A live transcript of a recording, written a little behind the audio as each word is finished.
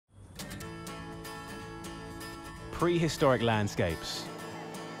Prehistoric landscapes,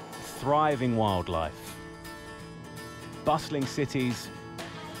 thriving wildlife, bustling cities,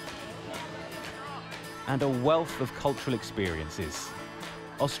 and a wealth of cultural experiences.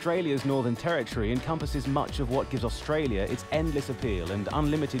 Australia's Northern Territory encompasses much of what gives Australia its endless appeal and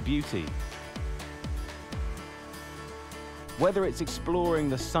unlimited beauty. Whether it's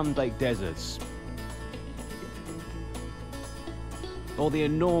exploring the sun-baked deserts or the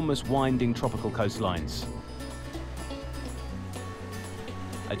enormous winding tropical coastlines,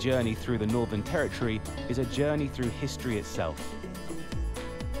 a journey through the Northern Territory is a journey through history itself.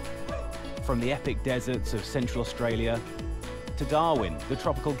 From the epic deserts of Central Australia to Darwin, the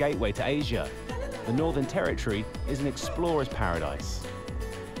tropical gateway to Asia, the Northern Territory is an explorer's paradise.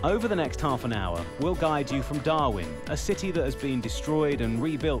 Over the next half an hour, we'll guide you from Darwin, a city that has been destroyed and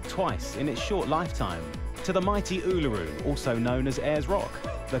rebuilt twice in its short lifetime, to the mighty Uluru, also known as Ayers Rock,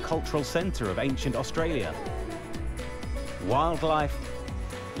 the cultural centre of ancient Australia. Wildlife,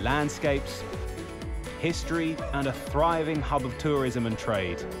 landscapes, history, and a thriving hub of tourism and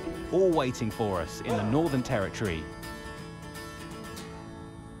trade, all waiting for us in the Northern Territory.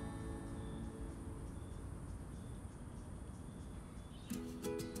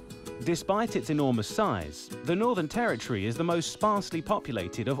 Despite its enormous size, the Northern Territory is the most sparsely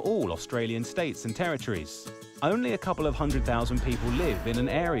populated of all Australian states and territories. Only a couple of 100,000 people live in an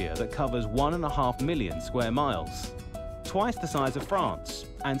area that covers 1.5 million square miles, twice the size of France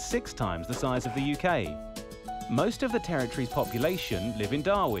and 6 times the size of the UK. Most of the territory's population live in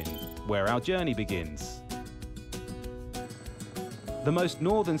Darwin, where our journey begins. The most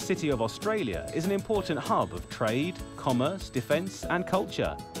northern city of Australia is an important hub of trade, commerce, defence and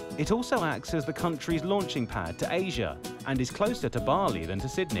culture. It also acts as the country's launching pad to Asia and is closer to Bali than to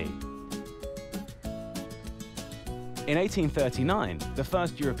Sydney. In 1839, the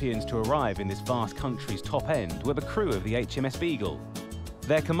first Europeans to arrive in this vast country's top end were the crew of the HMS Beagle.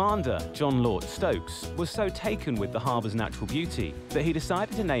 Their commander, John Lort Stokes, was so taken with the harbour's natural beauty that he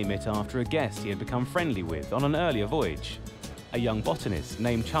decided to name it after a guest he had become friendly with on an earlier voyage, a young botanist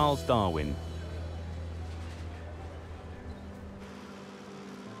named Charles Darwin.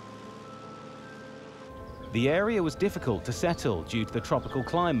 The area was difficult to settle due to the tropical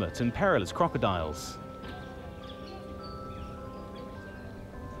climate and perilous crocodiles.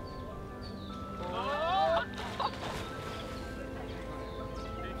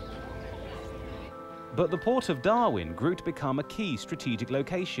 But the port of Darwin grew to become a key strategic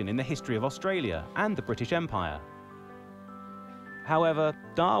location in the history of Australia and the British Empire. However,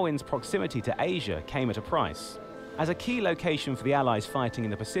 Darwin's proximity to Asia came at a price. As a key location for the Allies fighting in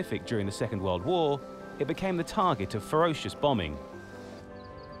the Pacific during the Second World War, it became the target of ferocious bombing.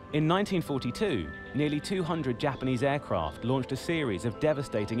 In 1942, nearly 200 Japanese aircraft launched a series of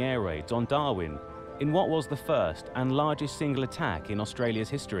devastating air raids on Darwin in what was the first and largest single attack in Australia's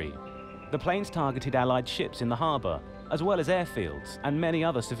history. The planes targeted Allied ships in the harbour, as well as airfields and many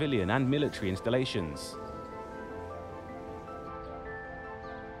other civilian and military installations.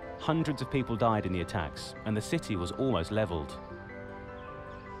 Hundreds of people died in the attacks, and the city was almost levelled.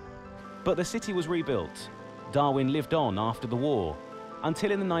 But the city was rebuilt. Darwin lived on after the war,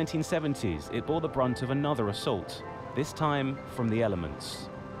 until in the 1970s it bore the brunt of another assault, this time from the elements.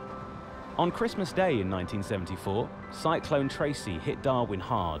 On Christmas Day in 1974, Cyclone Tracy hit Darwin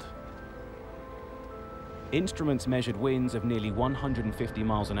hard. Instruments measured winds of nearly 150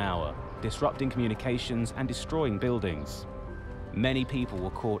 miles an hour, disrupting communications and destroying buildings. Many people were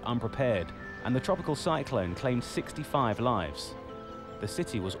caught unprepared, and the tropical cyclone claimed 65 lives. The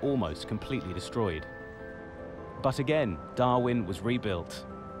city was almost completely destroyed. But again, Darwin was rebuilt.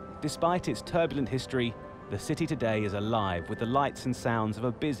 Despite its turbulent history, the city today is alive with the lights and sounds of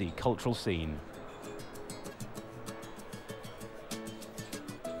a busy cultural scene.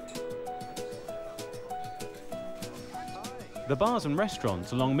 The bars and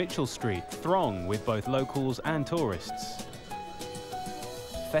restaurants along Mitchell Street throng with both locals and tourists.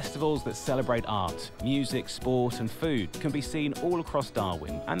 Festivals that celebrate art, music, sport and food can be seen all across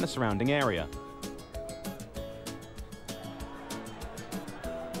Darwin and the surrounding area.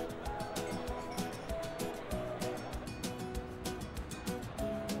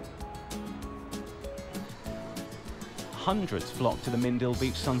 Hundreds flock to the Mindil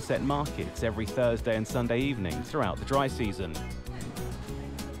Beach Sunset Markets every Thursday and Sunday evening throughout the dry season.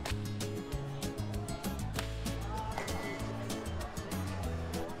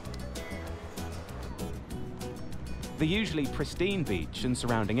 The usually pristine beach and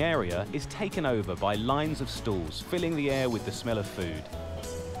surrounding area is taken over by lines of stalls filling the air with the smell of food.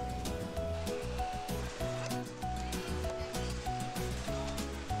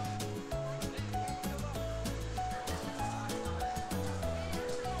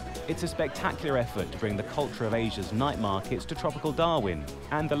 It's a spectacular effort to bring the culture of Asia's night markets to tropical Darwin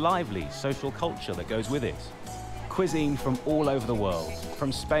and the lively social culture that goes with it. Cuisine from all over the world,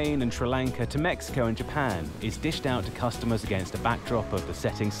 from Spain and Sri Lanka to Mexico and Japan, is dished out to customers against a backdrop of the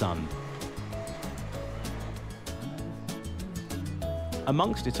setting sun.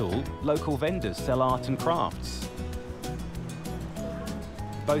 Amongst it all, local vendors sell art and crafts.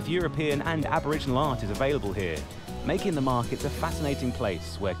 Both European and Aboriginal art is available here, making the markets a fascinating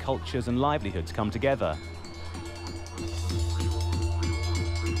place where cultures and livelihoods come together.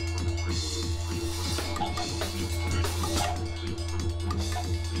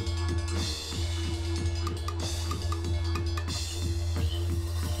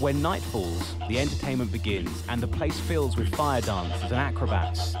 When night falls, the entertainment begins and the place fills with fire dancers and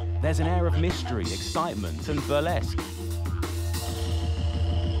acrobats. There's an air of mystery, excitement and burlesque.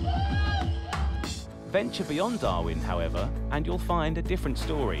 Venture beyond Darwin, however, and you'll find a different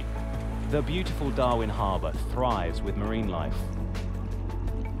story. The beautiful Darwin harbour thrives with marine life.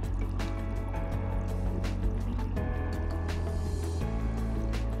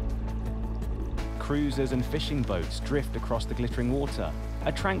 Cruisers and fishing boats drift across the glittering water,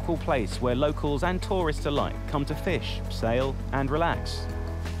 a tranquil place where locals and tourists alike come to fish, sail and relax.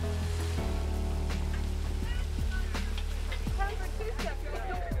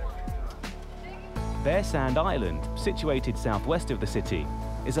 Bear Sand Island, situated southwest of the city,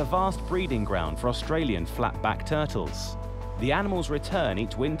 is a vast breeding ground for Australian flatback turtles. The animals return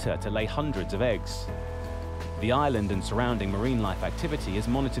each winter to lay hundreds of eggs. The island and surrounding marine life activity is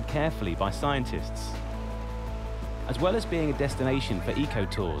monitored carefully by scientists. As well as being a destination for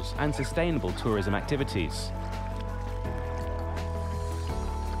eco-tours and sustainable tourism activities.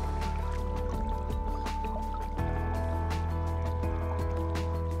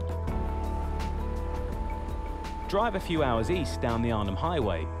 Drive a few hours east down the Arnhem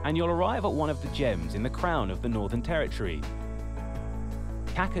Highway and you'll arrive at one of the gems in the crown of the Northern Territory,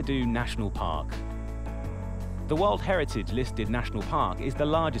 Kakadu National Park. The World Heritage listed national park is the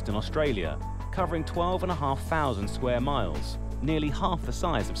largest in Australia, covering 12,500 square miles, nearly half the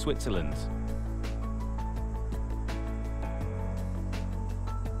size of Switzerland.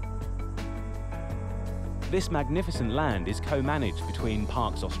 This magnificent land is co-managed between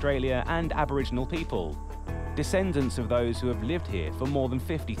Parks Australia and Aboriginal people, descendants of those who have lived here for more than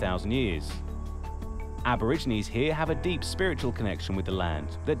 50,000 years. Aborigines here have a deep spiritual connection with the land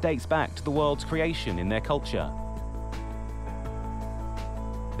that dates back to the world's creation in their culture.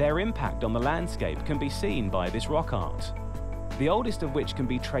 Their impact on the landscape can be seen by this rock art, the oldest of which can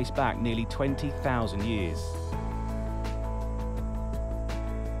be traced back nearly 20,000 years.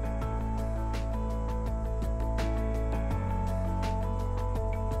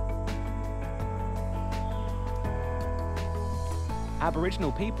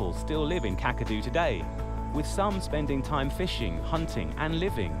 Aboriginal people still live in Kakadu today, with some spending time fishing, hunting and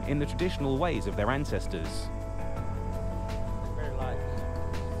living in the traditional ways of their ancestors. Very light.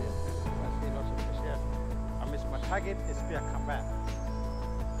 I see lots of fish here. I miss my target is to come back.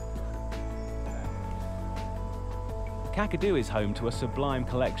 Kakadu is home to a sublime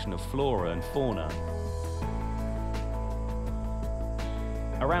collection of flora and fauna.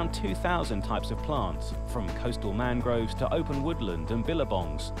 Around 2,000 types of plants, from coastal mangroves to open woodland and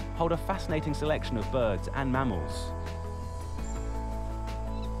billabongs, hold a fascinating selection of birds and mammals.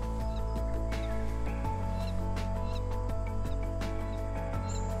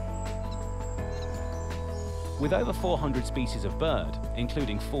 With over 400 species of bird,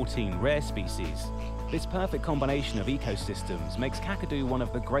 including 14 rare species, this perfect combination of ecosystems makes Kakadu one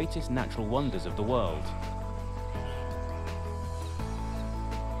of the greatest natural wonders of the world.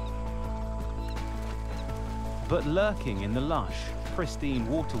 But lurking in the lush, pristine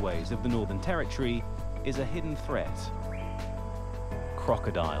waterways of the Northern Territory is a hidden threat: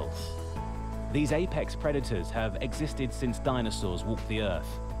 crocodiles. These apex predators have existed since dinosaurs walked the earth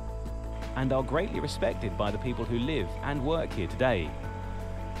and are greatly respected by the people who live and work here today.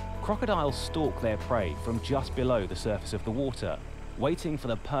 Crocodiles stalk their prey from just below the surface of the water, waiting for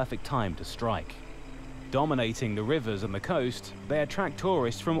the perfect time to strike. Dominating the rivers and the coast, they attract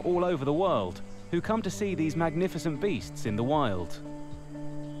tourists from all over the world who come to see these magnificent beasts in the wild.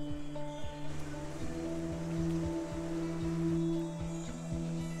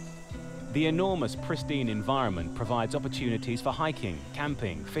 The enormous, pristine environment provides opportunities for hiking,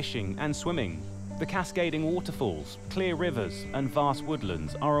 camping, fishing and swimming. The cascading waterfalls, clear rivers and vast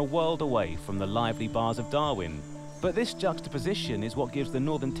woodlands are a world away from the lively bars of Darwin. But this juxtaposition is what gives the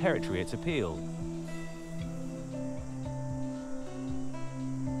Northern Territory its appeal.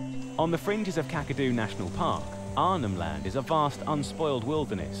 On the fringes of Kakadu National Park, Arnhem Land is a vast unspoiled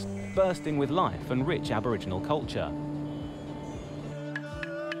wilderness, bursting with life and rich Aboriginal culture.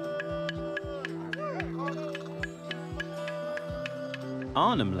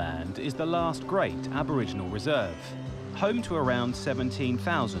 Arnhem Land is the last great Aboriginal reserve, home to around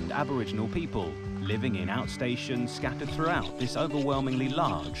 17,000 Aboriginal people, living in outstations scattered throughout this overwhelmingly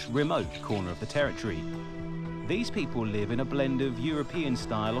large, remote corner of the territory. These people live in a blend of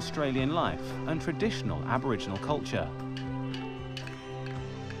European-style Australian life and traditional Aboriginal culture.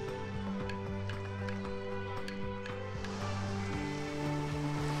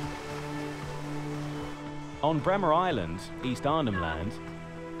 On Bremer Island, East Arnhem Land,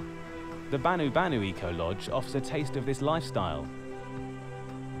 the Banu Banu Eco Lodge offers a taste of this lifestyle.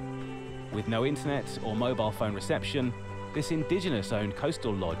 With no internet or mobile phone reception, this Indigenous-owned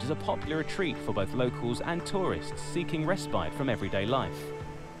coastal lodge is a popular retreat for both locals and tourists seeking respite from everyday life.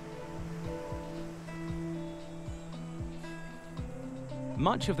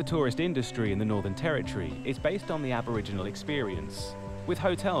 Much of the tourist industry in the Northern Territory is based on the Aboriginal experience, with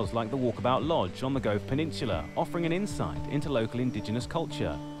hotels like the Walkabout Lodge on the Gove Peninsula offering an insight into local Indigenous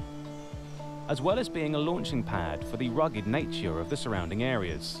culture, as well as being a launching pad for the rugged nature of the surrounding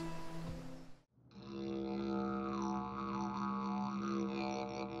areas.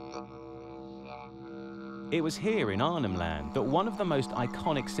 It was here in Arnhem Land that one of the most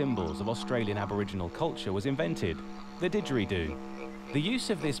iconic symbols of Australian Aboriginal culture was invented, the didgeridoo. The use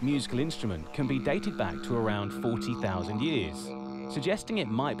of this musical instrument can be dated back to around 40,000 years, suggesting it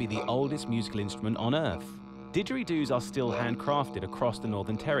might be the oldest musical instrument on Earth. Didgeridoos are still handcrafted across the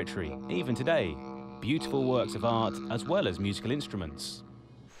Northern Territory, even today. Beautiful works of art as well as musical instruments.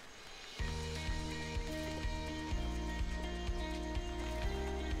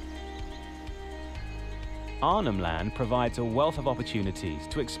 Arnhem Land provides a wealth of opportunities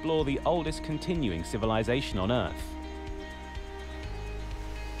to explore the oldest continuing civilization on Earth.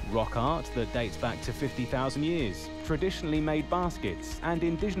 Rock art that dates back to 50,000 years, traditionally made baskets, and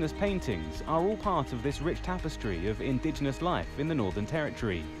Indigenous paintings are all part of this rich tapestry of Indigenous life in the Northern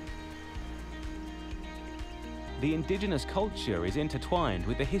Territory. The Indigenous culture is intertwined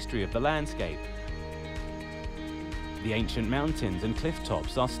with the history of the landscape. The ancient mountains and cliff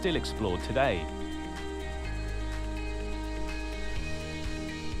tops are still explored today.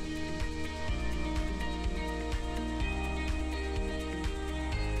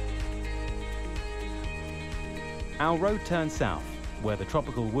 Our road turns south, where the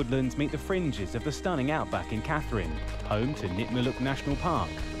tropical woodlands meet the fringes of the stunning Outback in Katherine, home to Nitmiluk National Park.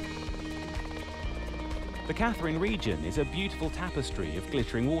 The Katherine region is a beautiful tapestry of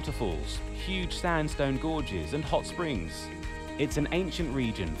glittering waterfalls, huge sandstone gorges and hot springs. It's an ancient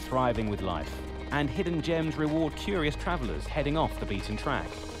region thriving with life, and hidden gems reward curious travellers heading off the beaten track.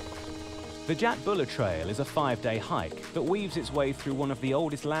 The Jatbulla Trail is a 5-day hike that weaves its way through one of the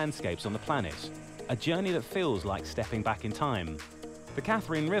oldest landscapes on the planet, a journey that feels like stepping back in time. The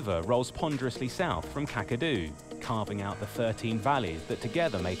Katherine River rolls ponderously south from Kakadu, carving out the 13 valleys that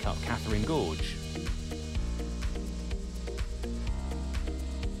together make up Katherine Gorge.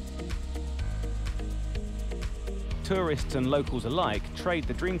 Tourists and locals alike trade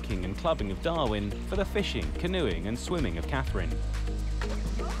the drinking and clubbing of Darwin for the fishing, canoeing and swimming of Katherine.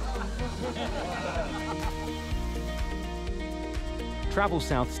 Travel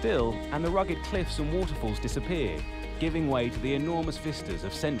south still, and the rugged cliffs and waterfalls disappear, giving way to the enormous vistas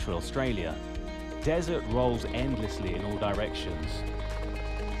of central Australia. Desert rolls endlessly in all directions.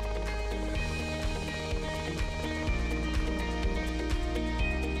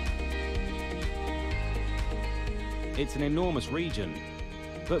 It's an enormous region,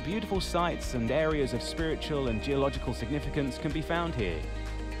 but beautiful sites and areas of spiritual and geological significance can be found here.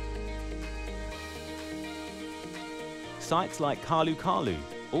 Sites like Kalu Kalu,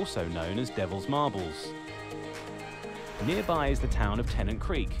 also known as Devil's Marbles. Nearby is the town of Tennant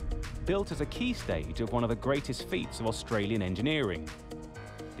Creek, built as a key stage of one of the greatest feats of Australian engineering,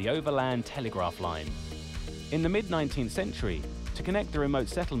 the Overland Telegraph Line. In the mid-19th century, to connect the remote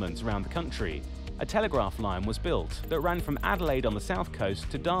settlements around the country, a telegraph line was built that ran from Adelaide on the south coast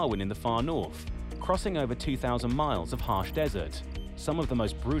to Darwin in the far north, crossing over 2,000 miles of harsh desert, some of the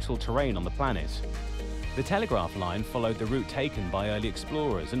most brutal terrain on the planet. The telegraph line followed the route taken by early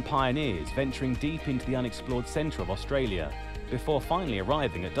explorers and pioneers venturing deep into the unexplored centre of Australia, before finally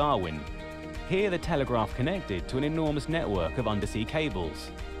arriving at Darwin. Here the telegraph connected to an enormous network of undersea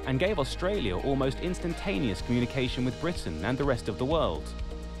cables, and gave Australia almost instantaneous communication with Britain and the rest of the world.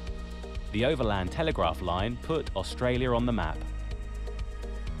 The Overland Telegraph Line put Australia on the map.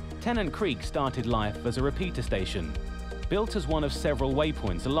 Tennant Creek started life as a repeater station. Built as one of several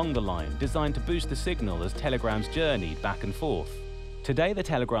waypoints along the line designed to boost the signal as telegrams journeyed back and forth. Today, the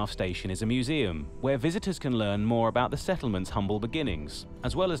telegraph station is a museum where visitors can learn more about the settlement's humble beginnings,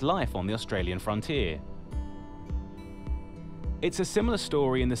 as well as life on the Australian frontier. It's a similar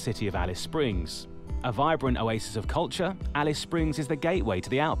story in the city of Alice Springs. A vibrant oasis of culture, Alice Springs is the gateway to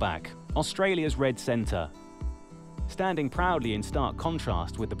the Outback, Australia's red centre. Standing proudly in stark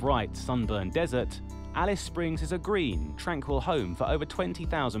contrast with the bright, sunburned desert, Alice Springs is a green, tranquil home for over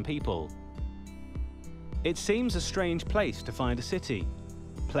 20,000 people. It seems a strange place to find a city.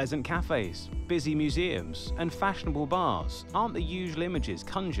 Pleasant cafes, busy museums, and fashionable bars aren't the usual images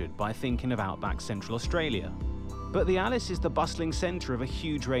conjured by thinking of Outback Central Australia. But the Alice is the bustling centre of a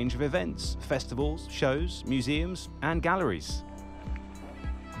huge range of events, festivals, shows, museums, and galleries.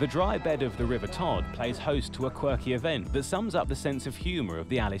 The dry bed of the River Todd plays host to a quirky event that sums up the sense of humour of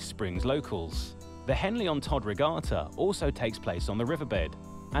the Alice Springs locals. The Henley-on-Todd Regatta also takes place on the riverbed,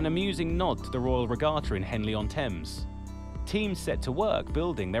 an amusing nod to the Royal Regatta in Henley-on-Thames. Teams set to work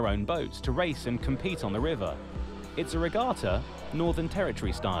building their own boats to race and compete on the river. It's a regatta, Northern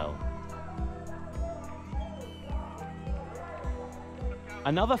Territory style.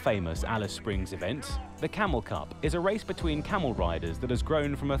 Another famous Alice Springs event, the Camel Cup, is a race between camel riders that has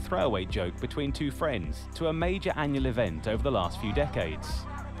grown from a throwaway joke between two friends to a major annual event over the last few decades.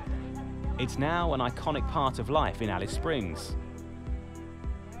 It's now an iconic part of life in Alice Springs,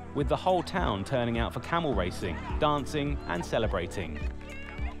 with the whole town turning out for camel racing, dancing, and celebrating.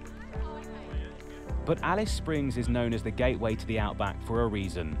 But Alice Springs is known as the gateway to the Outback for a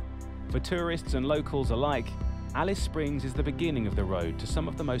reason. For tourists and locals alike, Alice Springs is the beginning of the road to some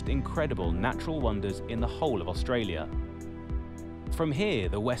of the most incredible natural wonders in the whole of Australia. From here,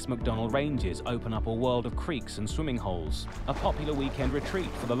 the West MacDonnell Ranges open up a world of creeks and swimming holes, a popular weekend retreat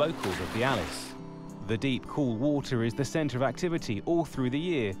for the locals of the Alice. The deep, cool water is the centre of activity all through the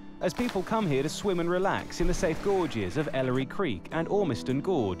year, as people come here to swim and relax in the safe gorges of Ellery Creek and Ormiston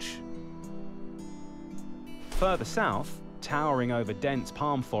Gorge. Further south, towering over dense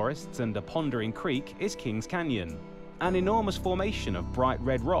palm forests and a pondering creek, is Kings Canyon, an enormous formation of bright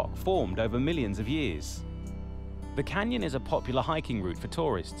red rock formed over millions of years. The canyon is a popular hiking route for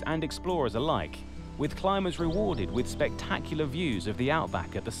tourists and explorers alike, with climbers rewarded with spectacular views of the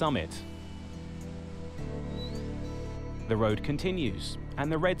Outback at the summit. The road continues,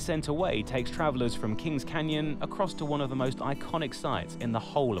 and the Red Centre Way takes travellers from Kings Canyon across to one of the most iconic sites in the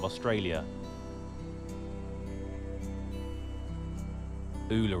whole of Australia.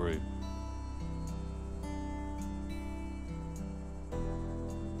 Uluru.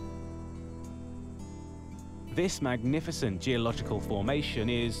 This magnificent geological formation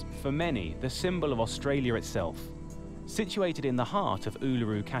is, for many, the symbol of Australia itself. Situated in the heart of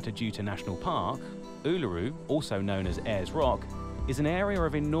Uluṟu-Kata National Park, Uluru, also known as Ayers Rock, is an area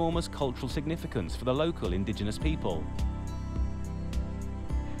of enormous cultural significance for the local indigenous people.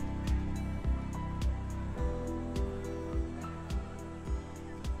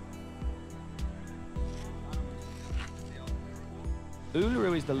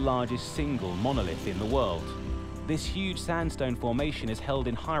 Uluru is the largest single monolith in the world. This huge sandstone formation is held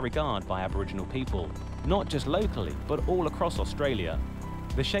in high regard by Aboriginal people, not just locally, but all across Australia.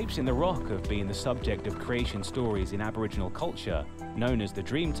 The shapes in the rock have been the subject of creation stories in Aboriginal culture, known as the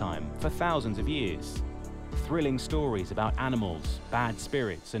Dreamtime, for thousands of years. Thrilling stories about animals, bad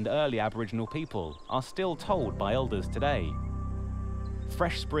spirits, and early Aboriginal people are still told by elders today.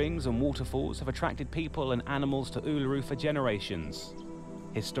 Fresh springs and waterfalls have attracted people and animals to Uluru for generations.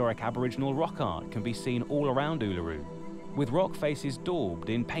 Historic Aboriginal rock art can be seen all around Uluru, with rock faces daubed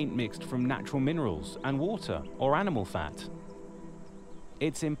in paint mixed from natural minerals and water or animal fat.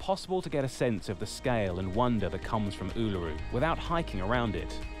 It's impossible to get a sense of the scale and wonder that comes from Uluru without hiking around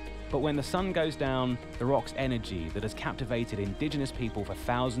it. But when the sun goes down, the rock's energy that has captivated Indigenous people for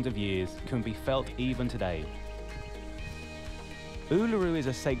thousands of years can be felt even today. Uluru is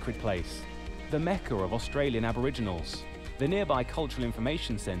a sacred place, the Mecca of Australian Aboriginals. The nearby Cultural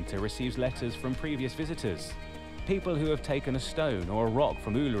Information Centre receives letters from previous visitors, people who have taken a stone or a rock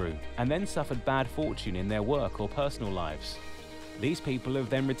from Uluru and then suffered bad fortune in their work or personal lives. These people have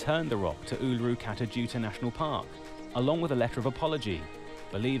then returned the rock to Uluṟu-Kata National Park, along with a letter of apology,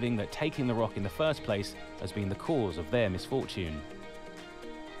 believing that taking the rock in the first place has been the cause of their misfortune.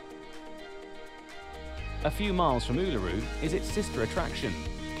 A few miles from Uluru is its sister attraction,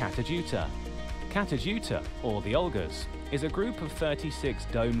 Kakadu. Kakadu, or the Olgas, is a group of 36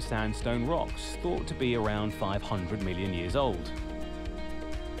 domed sandstone rocks thought to be around 500 million years old.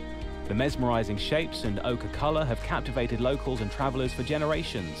 The mesmerizing shapes and ochre color have captivated locals and travelers for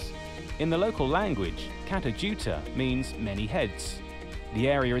generations. In the local language, Kakadu means many heads. The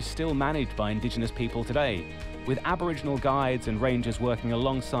area is still managed by Indigenous people today, with Aboriginal guides and rangers working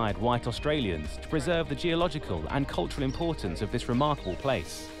alongside white Australians to preserve the geological and cultural importance of this remarkable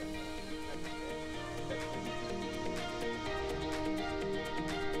place.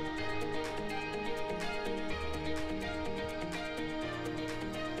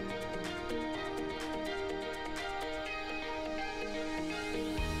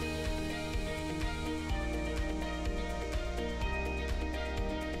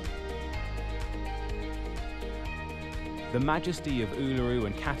 The majesty of Uluru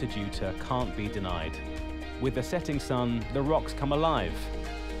and Kakadu can't be denied. With the setting sun, the rocks come alive.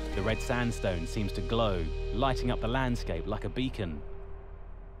 The red sandstone seems to glow, lighting up the landscape like a beacon.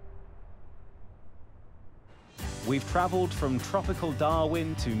 We've travelled from tropical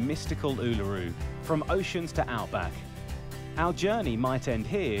Darwin to mystical Uluru, from oceans to Outback. Our journey might end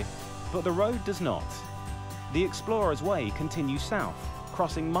here, but the road does not. The Explorer's Way continues south,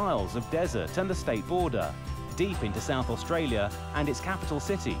 crossing miles of desert and the state border, deep into South Australia and its capital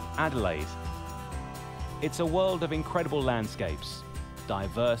city, Adelaide. It's a world of incredible landscapes,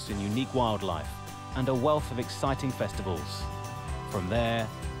 diverse and unique wildlife, and a wealth of exciting festivals. From there,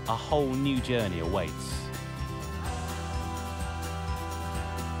 a whole new journey awaits.